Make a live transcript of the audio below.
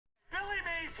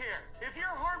Ease here. If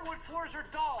your hardwood floors are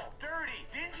dull, dirty,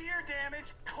 dingy, or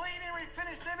damaged, clean and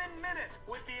refinish them in minutes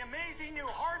with the amazing new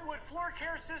Hardwood floor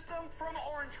care system from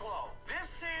Orange Glow. This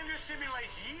sander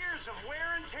simulates years of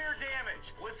wear and tear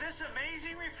damage. With this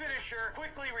amazing refinisher,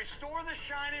 quickly restore the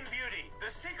shine and beauty.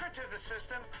 The secret to the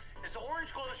system is Orange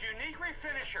Glow's unique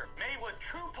refinisher, made with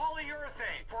true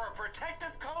polyurethane for a protective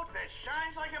coat that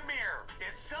shines like a mirror.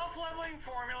 Its self-leveling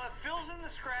formula fills in the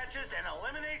scratches and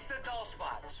eliminates the dull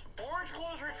spots. Orange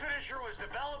Glow's refinisher was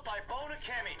developed by Bona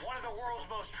Chemi, one of the world's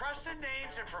most trusted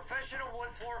names in professional wood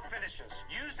floor finishes,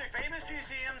 used at famous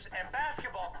museums and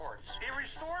basketball courts. It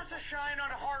restores the shine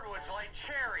on hardwoods like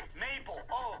cherry, maple,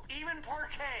 oak, even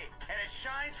parquet, and it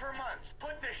shines for months.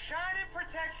 Put the shine and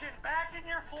protection back in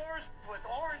your floors with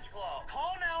Orange Glow.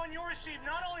 Call now and you'll receive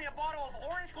not only a bottle of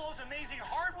Orange Glow's amazing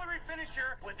hardwood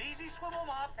refinisher with easy swivel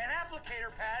mop and applicator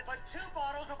pad, but 2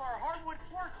 bottles of our hardwood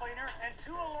floor cleaner and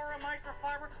 2 Allura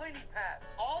microfiber cleaning pads.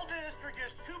 All this for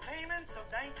just 2 payments of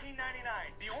 $19.99.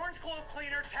 The Orange Glow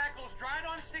cleaner tackles dried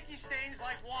on sticky stains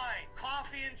like wine,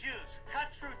 coffee, and juice,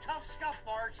 cuts through tough scuff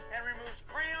marks, and removes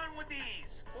crayon with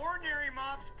ease. Ordinary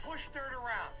mops push dirt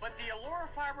around, but the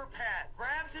Allura fiber pad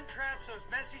grabs and traps those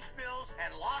messy spills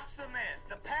and locks them in.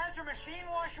 The pads are machine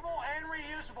washable and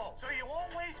reusable, so you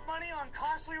won't waste money on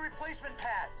costly replacement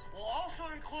pads. We'll also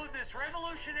include this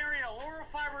revolutionary Allura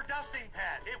fiber dusting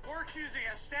pad. It works using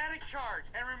a static charge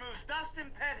and removes dust and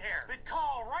pet hair. But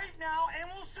call right now and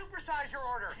we'll supersize your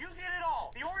order. You get it all.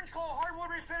 The Orange Glow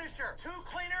Hardwood Refinisher, 2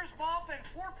 cleaners, mop, and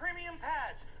 4 premium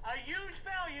pads. A huge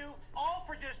value, all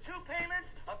for just 2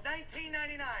 payments of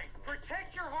 $19.99.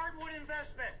 Protect your hardwood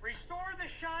investment. Restore the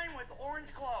shine with Orange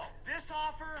Glow. This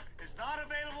offer is not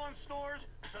available in stores,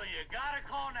 so you gotta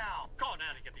call now. Call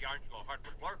now to get the Orange Glow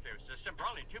Hardwood floor care system for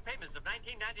only 2 payments of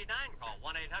 $19.99. Call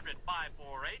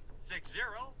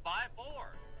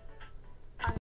 1-800-548-6054.